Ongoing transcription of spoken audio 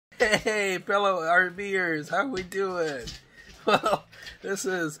Hey, fellow RVers, how we doing? Well, this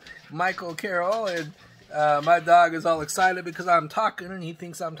is Michael Carroll, and my dog is all excited because I'm talking, and he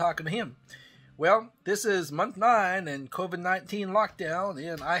thinks I'm talking to him. Well, this is month 9 and COVID-19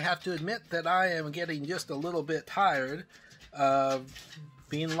 lockdown, and I have to admit that I am getting just a little bit tired of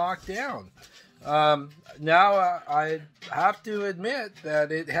being locked down. Now I have to admit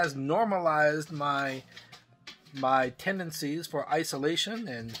that it has normalized my tendencies for isolation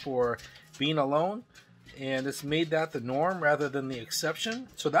and for being alone, and it's made that the norm rather than the exception.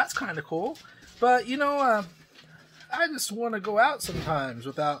 So that's kind of cool. But you know, I just want to go out sometimes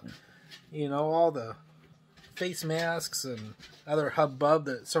without, you know, all the face masks and other hubbub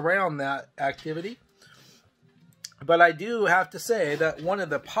that surround that activity. But I do have to say that one of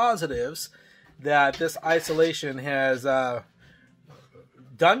the positives that this isolation has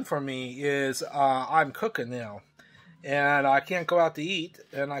done for me is I'm cooking now. And I can't go out to eat,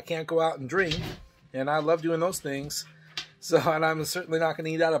 and I can't go out and drink, and I love doing those things. So, and I'm certainly not going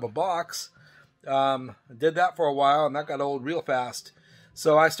to eat out of a box. I did that for a while, and that got old real fast.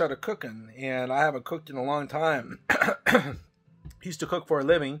 So I started cooking, and I haven't cooked in a long time. Used to cook for a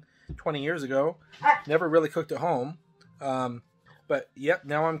living 20 years ago. Never really cooked at home. But yep,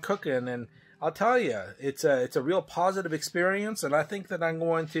 now I'm cooking, and I'll tell you, it's a real positive experience, and I think that I'm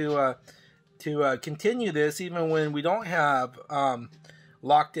going to continue this even when we don't have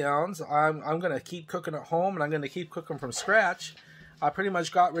lockdowns. I'm going to keep cooking at home, and I'm going to keep cooking from scratch. I pretty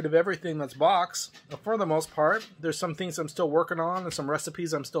much got rid of everything that's boxed for the most part. There's some things I'm still working on and some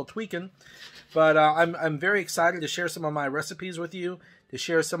recipes I'm still tweaking. But I'm very excited to share some of my recipes with you, to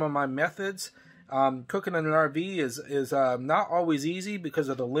share some of my methods. Cooking in an RV is not always easy because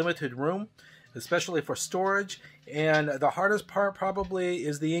of the limited room, especially for storage. And the hardest part probably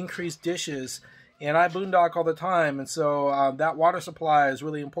is the increased dishes. And I boondock all the time, and so that water supply is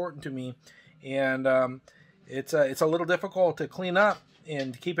really important to me. And it's a little difficult to clean up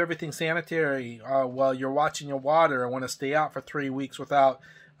and to keep everything sanitary while you're watching your water and want to stay out for 3 weeks without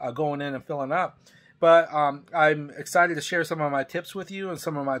going in and filling up. But I'm excited to share some of my tips with you and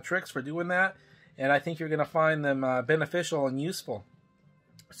some of my tricks for doing that. And I think you're going to find them beneficial and useful.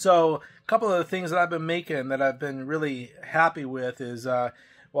 So a couple of the things that I've been making that I've been really happy with is,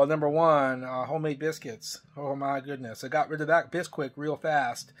 well, number one, homemade biscuits. Oh my goodness. I got rid of that Bisquick real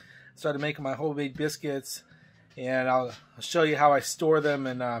fast. Started making my homemade biscuits, and I'll show you how I store them.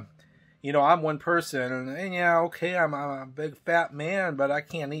 And, you know, I'm one person, and yeah, okay, I'm a big fat man, but I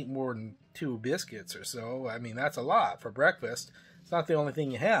can't eat more than 2 biscuits or so. I mean, that's a lot for breakfast. It's not the only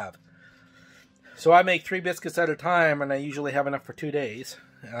thing you have. So I make 3 biscuits at a time, and I usually have enough for 2 days.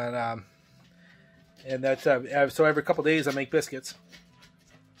 And that's so every couple days I make biscuits.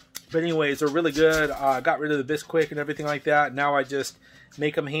 But anyways, they're really good. Got rid of the Bisquick and everything like that. Now I just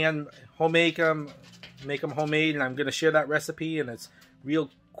make them make them homemade, and I'm going to share that recipe. And it's real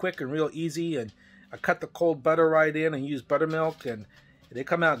quick and real easy. And I cut the cold butter right in and use buttermilk, and they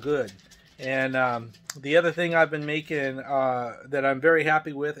come out good. And the other thing I've been making that I'm very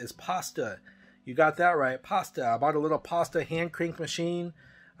happy with is pasta. You got that right, pasta. I bought a little pasta hand crank machine.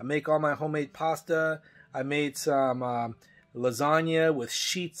 I make all my homemade pasta. I made some lasagna with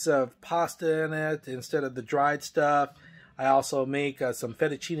sheets of pasta in it instead of the dried stuff. I also make some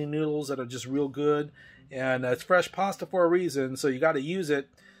fettuccine noodles that are just real good. And it's fresh pasta for a reason, so you got to use it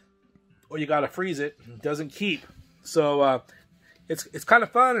or you got to freeze it. It doesn't keep. So it's kind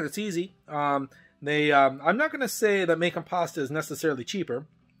of fun and it's easy. I'm not going to say that making pasta is necessarily cheaper.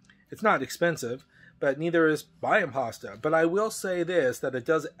 It's not expensive, but neither is buying pasta. But I will say this, that it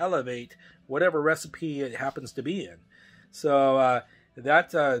does elevate whatever recipe it happens to be in. So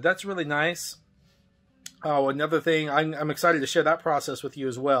that's really nice. Oh, another thing, I'm excited to share that process with you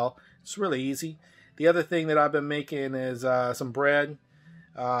as well. It's really easy. The other thing that I've been making is some bread.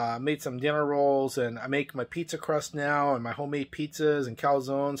 I made some dinner rolls, and I make my pizza crust now, and my homemade pizzas and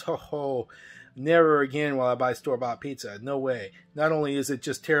calzones. Ho ho! Never again will I buy store-bought pizza. No way. Not only is it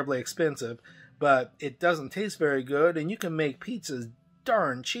just terribly expensive, but it doesn't taste very good, and you can make pizzas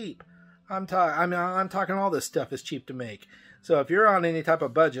darn cheap. I'm talking all this stuff is cheap to make. So if you're on any type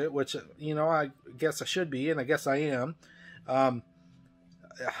of budget, which, you know, I guess I should be, and I guess I am,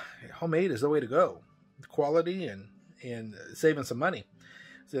 homemade is the way to go. Quality and saving some money.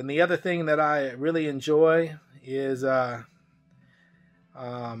 So, and the other thing that I really enjoy is, what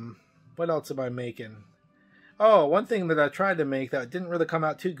else am I making? Oh, one thing that I tried to make that didn't really come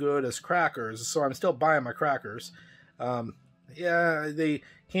out too good is crackers. So I'm still buying my crackers. Yeah, they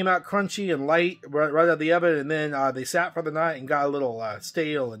came out crunchy and light right out of the oven, and then they sat for the night and got a little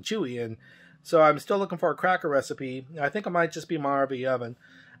stale and chewy. And so I'm still looking for a cracker recipe. I think it might just be my RV oven.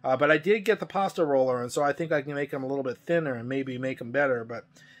 But I did get the pasta roller, and so I think I can make them a little bit thinner and maybe make them better. But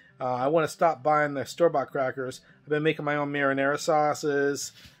I want to stop buying the store-bought crackers. I've been making my own marinara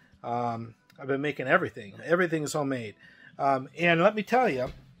sauces. I've been making everything. Everything is homemade. And let me tell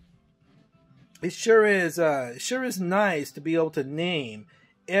you, it sure is nice to be able to name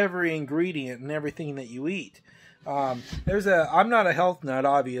every ingredient and everything that you eat. I'm not a health nut,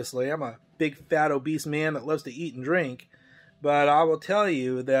 obviously. I'm a big, fat, obese man that loves to eat and drink. But I will tell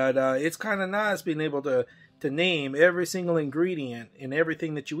you that it's kind of nice being able to name every single ingredient in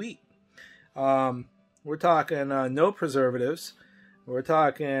everything that you eat. We're talking no preservatives. We're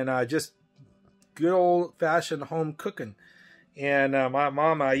talking just good old-fashioned home cooking. And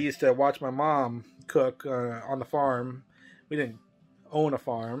I used to watch my mom cook on the farm. We didn't own a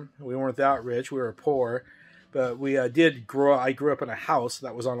farm. We weren't that rich. We were poor. But we did grow. I grew up in a house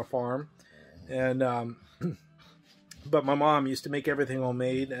that was on a farm. And but my mom used to make everything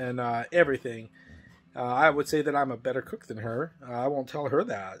homemade and everything. I would say that I'm a better cook than her. I won't tell her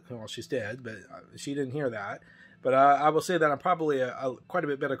that. Well, she's dead, but she didn't hear that. But I will say that I'm probably quite a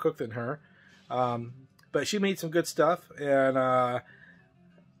bit better cook than her. But she made some good stuff, and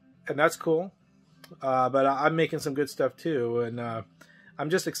that's cool. But I'm making some good stuff too, and I'm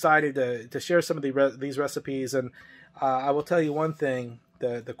just excited to share some of these recipes. And I will tell you one thing: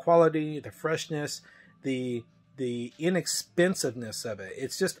 the quality, the freshness, the inexpensiveness of it.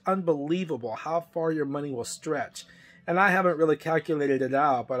 It's just unbelievable how far your money will stretch. And I haven't really calculated it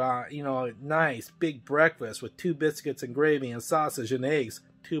out, but you know, nice big breakfast with 2 biscuits and gravy and sausage and eggs,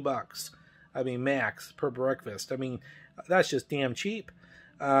 $2. I mean, max per breakfast. I mean, that's just damn cheap.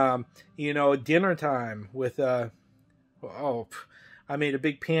 You know, dinner time with I made a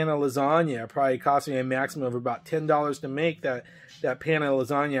big pan of lasagna. It probably cost me a maximum of about $10 to make that pan of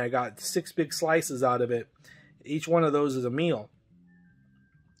lasagna. I got 6 big slices out of it. Each one of those is a meal.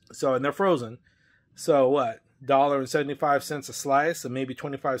 So, and they're frozen. So what? $1.75 a slice, and maybe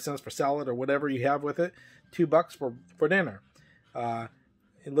 25 cents for salad or whatever you have with it. $2 for dinner. A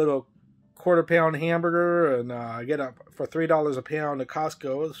little quarter-pound hamburger, and I get it for $3 a pound at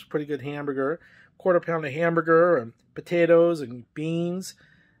Costco. It's a pretty good hamburger. Quarter-pound of hamburger and potatoes and beans,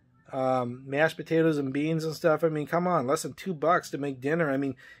 mashed potatoes and beans and stuff. I mean, come on, less than $2 to make dinner. I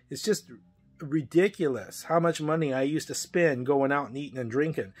mean, it's just ridiculous how much money I used to spend going out and eating and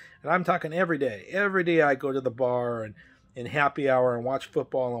drinking. And I'm talking every day. Every day I go to the bar and happy hour and watch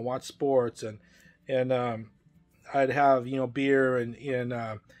football and watch sports, and I'd have, you know, beer and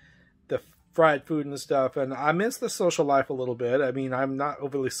the fried food and stuff. And I miss the social life a little bit. I mean, I'm not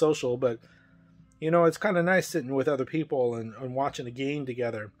overly social, but you know, it's kind of nice sitting with other people and watching a game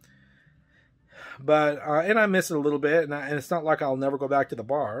together. But and I miss it a little bit, and it's not like I'll never go back to the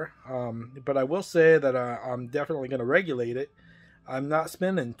bar. But I will say that I'm definitely going to regulate it. I'm not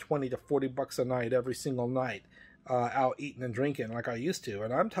spending $20 to $40 a night every single night out eating and drinking like I used to.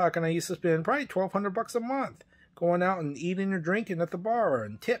 And I'm talking, I used to spend probably $1,200 a month going out and eating or drinking at the bar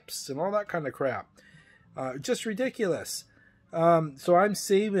and tips and all that kind of crap. Just ridiculous. So I'm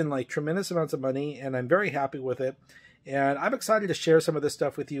saving like tremendous amounts of money, and I'm very happy with it. And I'm excited to share some of this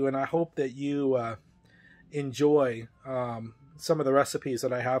stuff with you, and I hope that you enjoy some of the recipes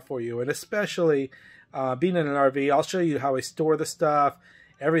that I have for you. And especially being in an RV, I'll show you how I store the stuff.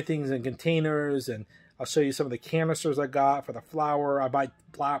 Everything's in containers, and I'll show you some of the canisters I got for the flour. I buy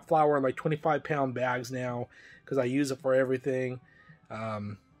flour in like 25-pound bags now because I use it for everything.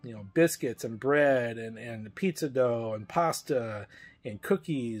 You know, biscuits and bread and pizza dough and pasta and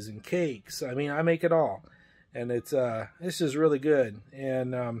cookies and cakes. I mean, I make it all. And it's just really good.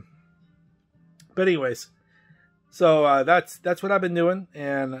 And but anyways, so that's what I've been doing,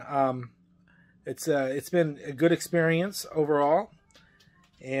 and it's been a good experience overall.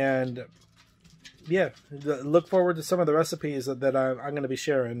 And yeah, look forward to some of the recipes that I'm going to be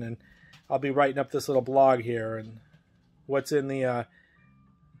sharing, and I'll be writing up this little blog here. And what's in the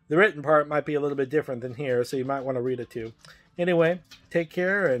written part might be a little bit different than here, so you might want to read it too. Anyway, take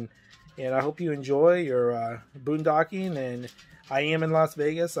care, and I hope you enjoy your boondocking. And I am in Las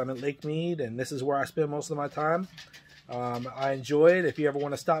Vegas. I'm at Lake Mead, and this is where I spend most of my time. I enjoy it. If you ever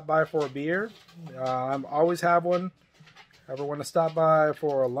want to stop by for a beer, I always have one. Ever want to stop by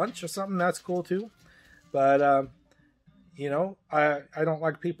for a lunch or something, that's cool too. But, you know, I don't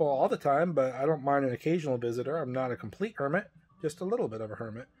like people all the time, but I don't mind an occasional visitor. I'm not a complete hermit, just a little bit of a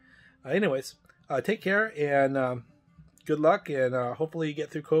hermit. Anyways, take care, and good luck, and hopefully you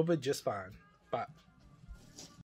get through COVID just fine. Bye.